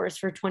windows and doors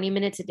for 20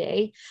 minutes a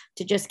day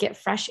to just get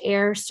fresh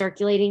air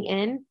circulating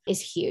in is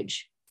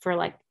huge for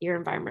like your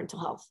environmental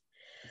health.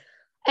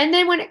 And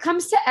then when it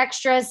comes to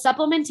extras,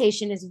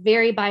 supplementation is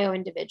very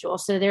bio-individual.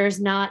 So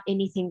there's not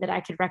anything that I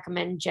could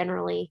recommend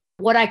generally.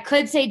 What I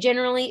could say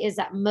generally is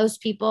that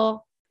most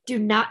people do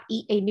not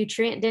eat a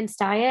nutrient-dense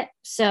diet.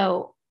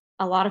 So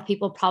a lot of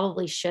people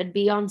probably should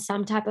be on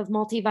some type of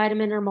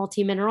multivitamin or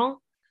multimineral.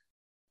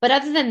 But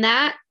other than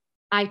that,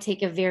 I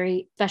take a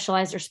very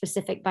specialized or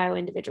specific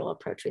bio-individual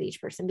approach with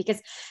each person,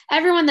 because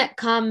everyone that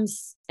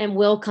comes and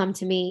will come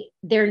to me,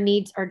 their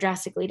needs are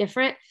drastically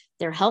different.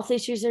 Their health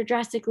issues are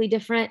drastically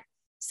different.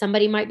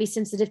 Somebody might be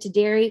sensitive to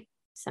dairy.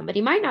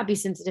 Somebody might not be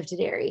sensitive to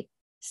dairy.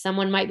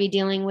 Someone might be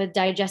dealing with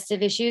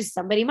digestive issues.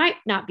 Somebody might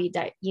not be,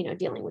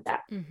 dealing with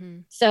that. Mm-hmm.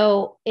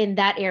 So in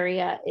that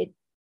area, it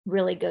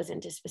really goes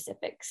into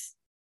specifics.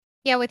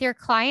 Yeah. With your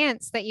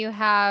clients that you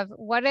have,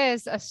 what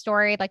is a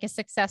story, like a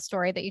success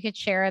story that you could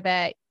share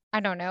that, I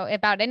don't know,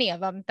 about any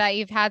of them that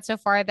you've had so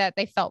far that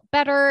they felt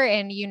better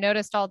and you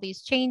noticed all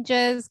these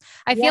changes?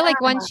 I feel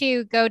like once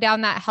you go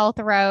down that health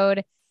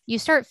road, you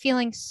start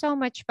feeling so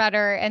much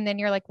better. And then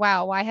you're like,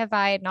 wow, why have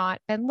I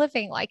not been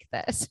living like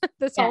this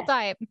whole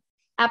time?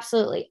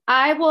 Absolutely.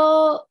 I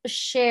will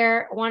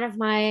share one of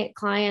my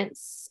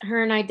clients.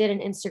 Her and I did an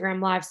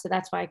Instagram live. So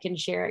that's why I can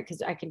share it,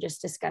 because I can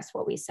just discuss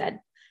what we said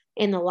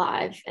in the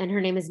live. And her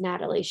name is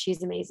Natalie.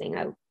 She's amazing.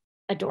 I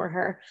adore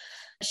her.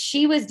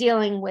 She was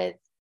dealing with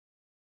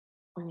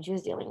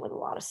a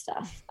lot of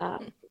stuff.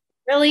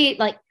 Really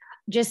like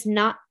just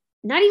not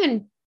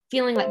even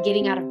feeling like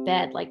getting out of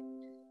bed. Like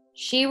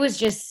she was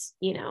just,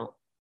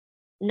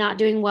 not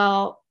doing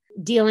well,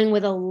 dealing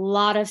with a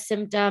lot of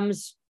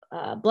symptoms,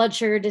 blood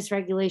sugar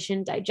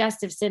dysregulation,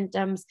 digestive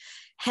symptoms,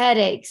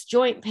 headaches,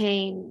 joint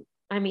pain.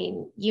 I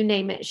mean, you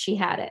name it, she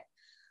had it.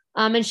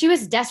 And she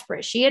was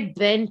desperate. She had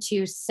been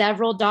to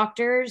several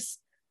doctors,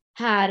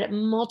 had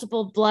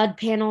multiple blood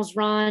panels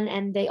run,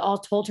 and they all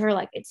told her,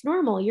 like, it's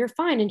normal, you're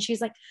fine. And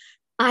she's like,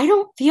 I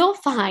don't feel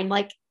fine.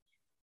 Like,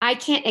 I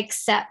can't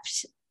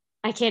accept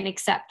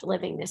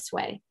living this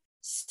way.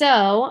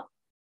 So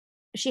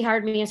she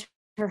hired me as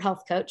her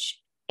health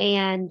coach,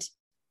 and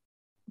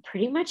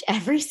pretty much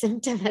every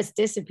symptom has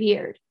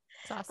disappeared.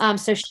 Awesome.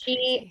 So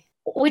she,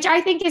 which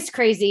I think is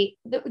crazy.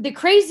 The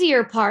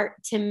crazier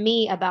part to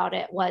me about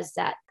it was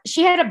that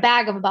she had a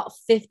bag of about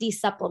 50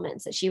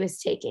 supplements that she was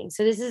taking.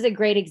 So this is a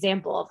great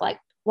example of like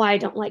why I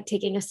don't like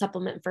taking a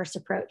supplement first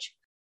approach.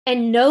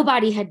 And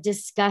nobody had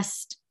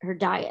discussed her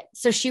diet.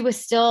 So she was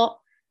still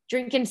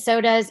drinking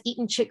sodas,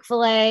 eating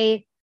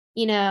Chick-fil-A,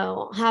 you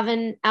know,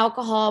 having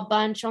alcohol a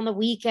bunch on the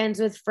weekends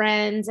with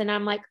friends. And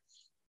I'm like,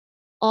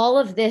 all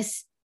of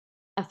this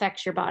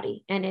affects your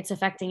body and it's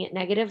affecting it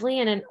negatively.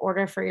 And in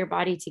order for your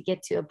body to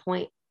get to a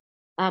point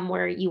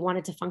where you want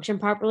it to function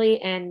properly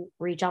and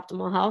reach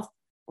optimal health,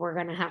 we're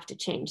going to have to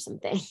change some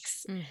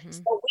things. Mm-hmm.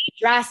 So we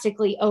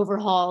drastically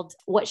overhauled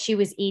what she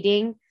was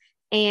eating,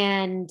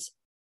 and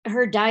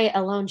her diet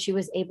alone, she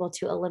was able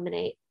to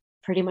eliminate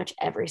pretty much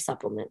every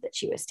supplement that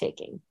she was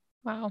taking.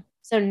 Wow.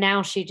 So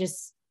now she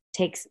just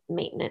takes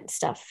maintenance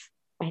stuff.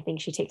 I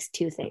think she takes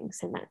 2 things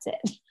and that's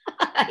it.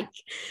 Like,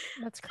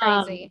 that's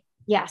crazy.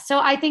 Yeah. So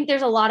I think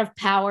there's a lot of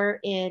power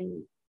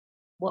in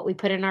what we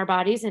put in our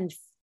bodies. And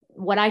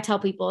what I tell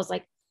people is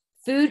like,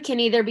 food can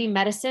either be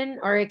medicine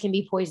or it can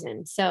be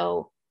poison.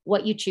 So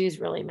what you choose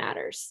really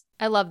matters.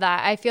 I love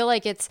that. I feel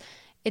like it's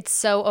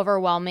so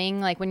overwhelming,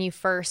 like when you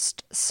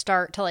first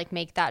start to like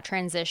make that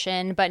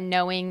transition, but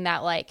knowing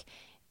that like,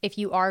 if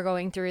you are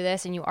going through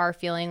this and you are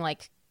feeling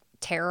like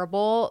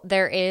terrible,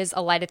 there is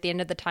a light at the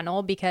end of the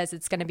tunnel because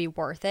it's going to be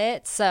worth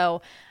it.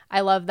 So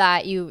I love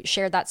that you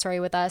shared that story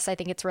with us. I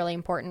think it's really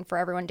important for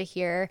everyone to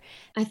hear.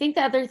 I think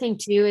the other thing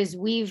too is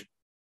we've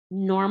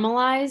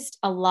normalized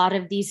a lot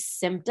of these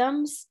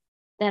symptoms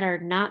that are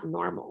not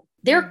normal.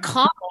 They're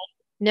common,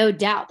 no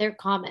doubt. They're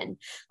common.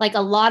 Like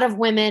a lot of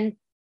women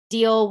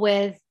deal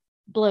with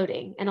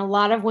bloating, and a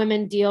lot of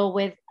women deal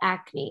with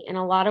acne, and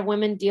a lot of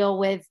women deal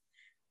with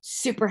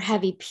super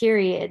heavy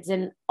periods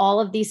and all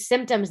of these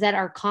symptoms that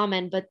are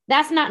common, but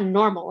that's not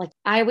normal. Like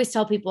I always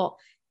tell people,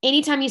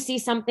 anytime you see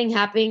something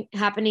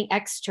happening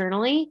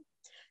externally,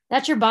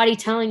 that's your body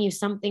telling you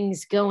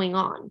something's going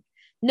on.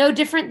 No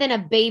different than a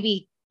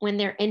baby when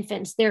they're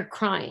infants, they're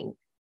crying.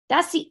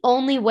 That's the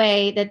only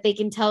way that they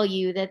can tell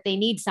you that they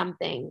need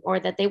something or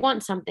that they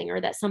want something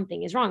or that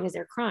something is wrong, is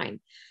they're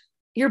crying.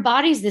 Your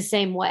body's the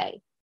same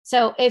way.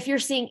 So if you're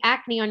seeing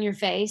acne on your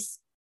face,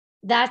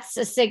 that's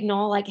a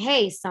signal like,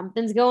 hey,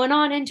 something's going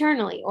on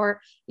internally,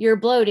 or you're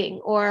bloating,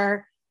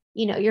 or,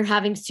 you know, you're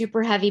having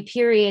super heavy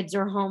periods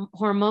or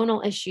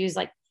hormonal issues.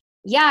 Like,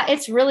 yeah,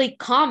 it's really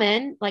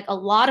common. Like a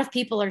lot of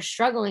people are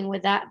struggling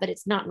with that, but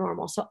it's not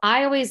normal. So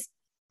I always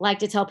like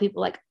to tell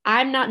people, like,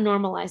 I'm not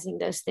normalizing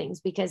those things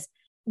because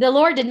the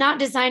Lord did not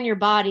design your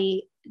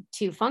body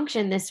to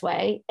function this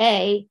way,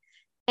 A,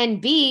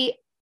 and B,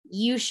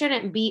 you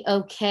shouldn't be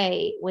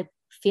okay with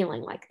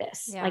feeling like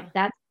this. Yeah. Like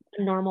that's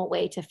a normal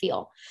way to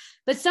feel.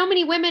 But so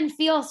many women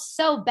feel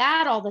so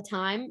bad all the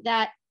time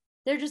that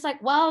they're just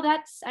like, well,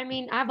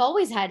 I've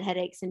always had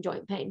headaches and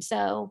joint pain.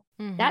 So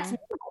that's normal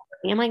for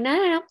me. I'm like,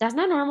 no, that's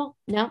not normal.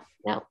 No.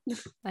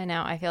 I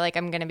know. I feel like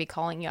I'm going to be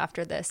calling you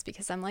after this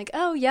because I'm like,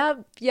 oh, yeah,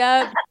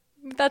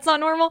 that's not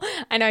normal.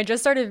 I know. I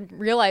just started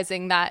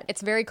realizing that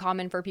it's very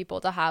common for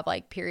people to have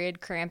like period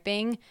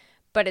cramping,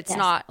 but it's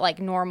not like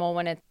normal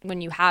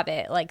when you have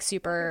it, like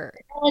super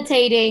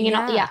debilitating.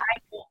 Yeah.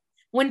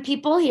 When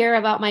people hear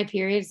about my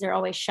periods, they're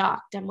always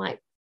shocked. I'm like,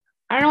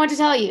 I don't know what to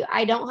tell you.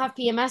 I don't have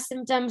PMS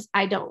symptoms.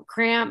 I don't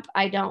cramp.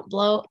 I don't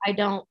bloat.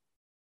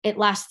 It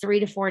lasts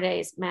 3 to 4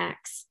 days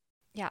max.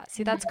 Yeah.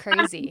 See, that's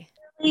crazy.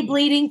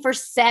 Bleeding for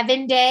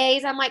 7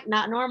 days. I'm like,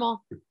 not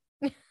normal.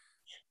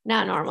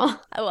 Not normal.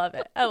 I love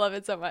it. I love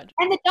it so much.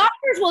 And the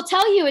doctors will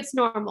tell you it's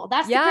normal.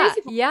 That's the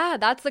crazy part. Yeah,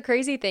 that's the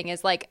crazy thing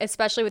is like,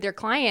 especially with your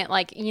client,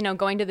 like, you know,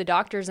 going to the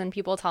doctors and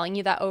people telling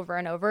you that over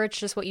and over, it's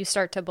just what you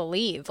start to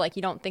believe. Like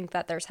you don't think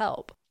that there's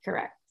help.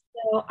 Correct.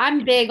 So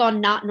I'm big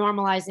on not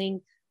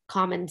normalizing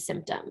common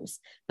symptoms,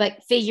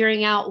 but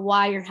figuring out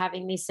why you're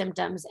having these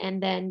symptoms.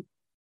 And then,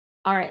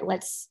 all right,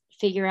 let's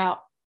figure out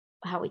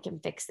how we can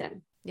fix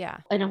them. Yeah.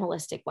 In a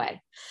holistic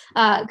way.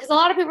 Because a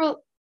lot of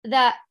people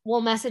that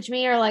will message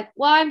me are like,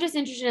 well, I'm just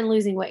interested in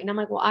losing weight. And I'm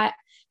like, well,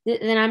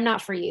 then I'm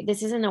not for you.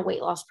 This isn't a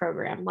weight loss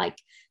program. Like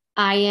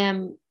I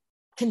am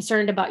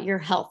concerned about your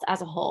health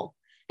as a whole,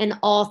 and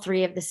all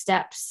 3 of the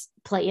steps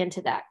play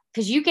into that.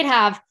 Because you could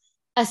have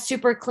a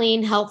super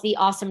clean, healthy,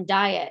 awesome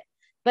diet,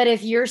 but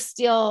if you're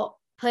still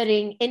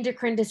putting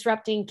endocrine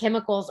disrupting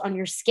chemicals on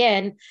your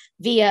skin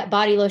via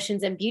body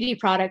lotions and beauty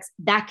products,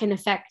 that can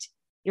affect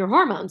your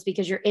hormones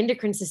because your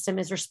endocrine system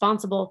is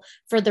responsible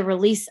for the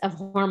release of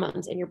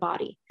hormones in your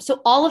body. So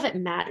all of it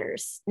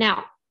matters.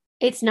 Now,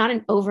 it's not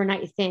an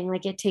overnight thing.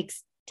 Like it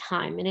takes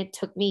time, and it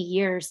took me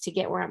years to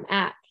get where I'm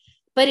at,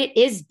 but it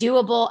is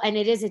doable and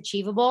it is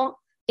achievable.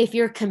 if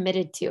you're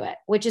committed to it,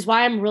 which is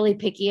why I'm really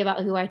picky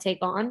about who I take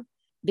on,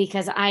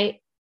 because I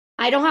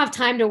don't have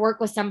time to work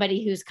with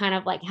somebody who's kind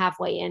of like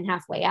halfway in,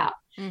 halfway out.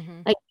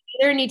 Mm-hmm. Like you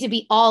either need to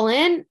be all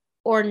in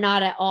or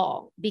not at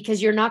all,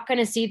 because you're not going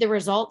to see the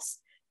results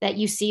that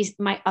you see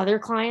my other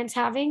clients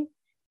having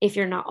if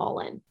you're not all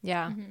in.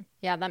 Yeah. Mm-hmm.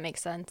 Yeah, that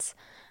makes sense.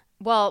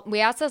 Well, we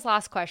asked this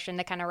last question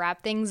to kind of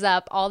wrap things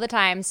up all the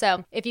time.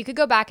 So if you could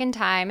go back in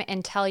time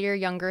and tell your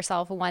younger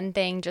self one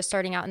thing just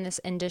starting out in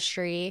this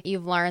industry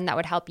you've learned that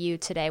would help you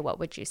today, what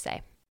would you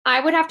say?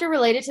 I would have to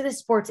relate it to the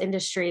sports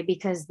industry,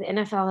 because the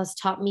NFL has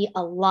taught me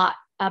a lot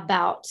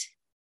about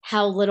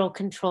how little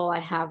control I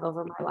have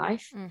over my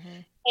life. Mm-hmm.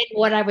 And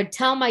what I would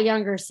tell my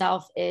younger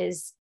self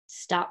is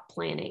stop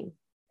planning.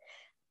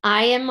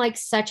 I am like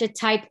such a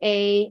type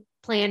A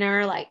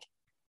planner. Like,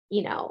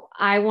 you know,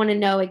 I want to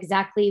know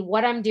exactly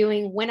what I'm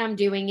doing, when I'm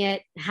doing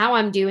it, how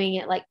I'm doing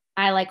it. Like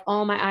I like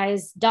all my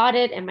I's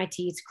dotted and my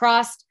T's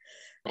crossed.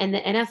 And the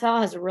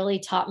NFL has really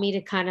taught me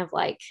to kind of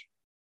like,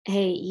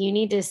 hey, you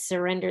need to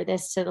surrender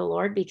this to the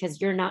Lord,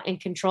 because you're not in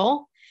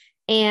control.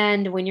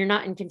 And when you're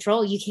not in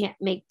control, you can't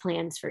make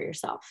plans for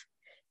yourself.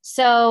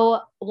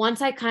 So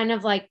once I kind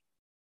of like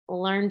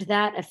learned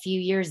that a few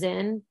years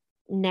in,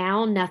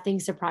 now nothing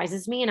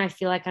surprises me. And I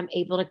feel like I'm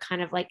able to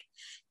kind of like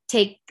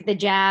take the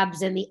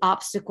jabs and the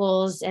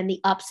obstacles and the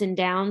ups and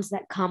downs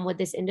that come with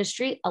this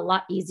industry a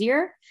lot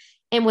easier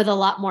and with a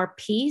lot more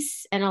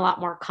peace and a lot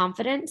more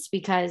confidence,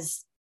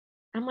 because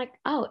I'm like,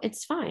 oh,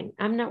 it's fine.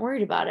 I'm not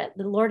worried about it.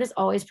 The Lord has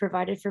always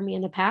provided for me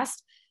in the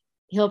past.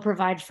 He'll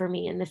provide for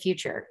me in the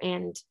future.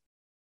 And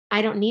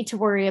I don't need to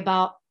worry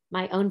about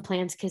my own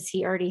plans, because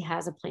he already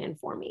has a plan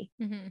for me.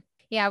 Mm-hmm.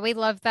 Yeah, we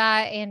love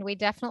that. And we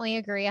definitely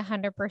agree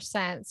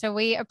 100%. So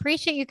we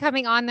appreciate you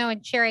coming on though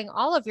and sharing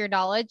all of your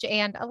knowledge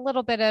and a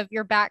little bit of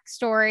your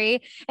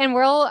backstory. And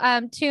we'll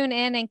tune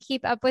in and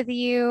keep up with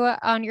you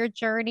on your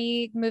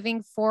journey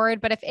moving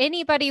forward. But if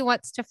anybody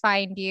wants to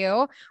find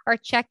you or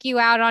check you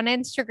out on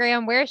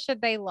Instagram, where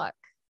should they look?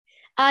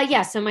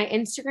 So my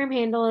Instagram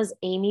handle is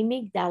Amy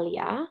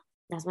Migdalia.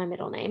 That's my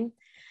middle name.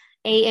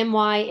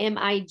 AMYMIGDALIA.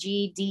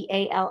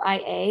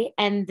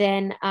 And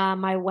then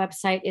my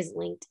website is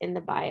linked in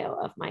the bio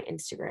of my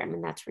Instagram.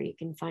 And that's where you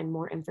can find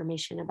more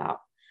information about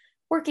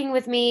working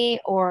with me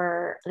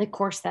or the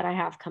course that I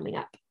have coming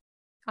up.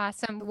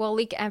 Awesome. We'll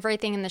link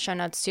everything in the show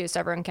notes too,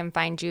 so everyone can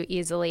find you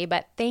easily.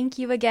 But thank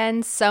you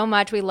again so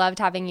much. We loved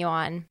having you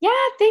on. Yeah.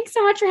 Thanks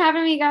so much for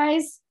having me,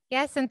 guys.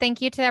 Yes. And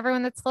thank you to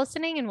everyone that's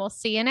listening, and we'll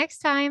see you next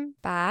time.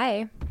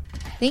 Bye.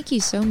 Thank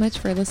you so much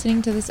for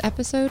listening to this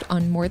episode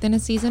on More Than a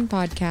Season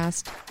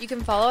Podcast. You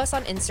can follow us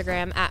on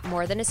Instagram at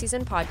More Than a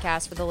Season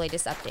Podcast for the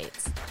latest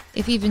updates.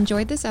 If you've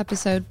enjoyed this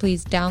episode,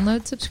 please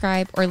download,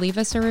 subscribe, or leave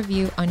us a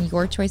review on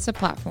your choice of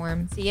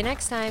platform. See you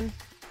next time.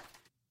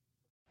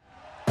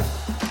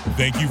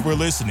 Thank you for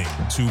listening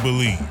to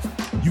Believe.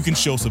 You can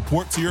show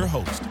support to your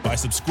host by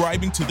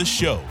subscribing to the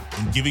show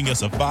and giving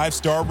us a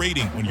 5-star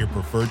rating on your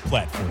preferred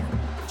platform.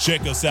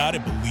 Check us out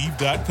at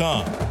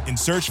Believe.com and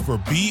search for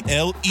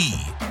BLEAV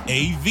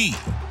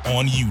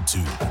on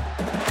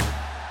YouTube.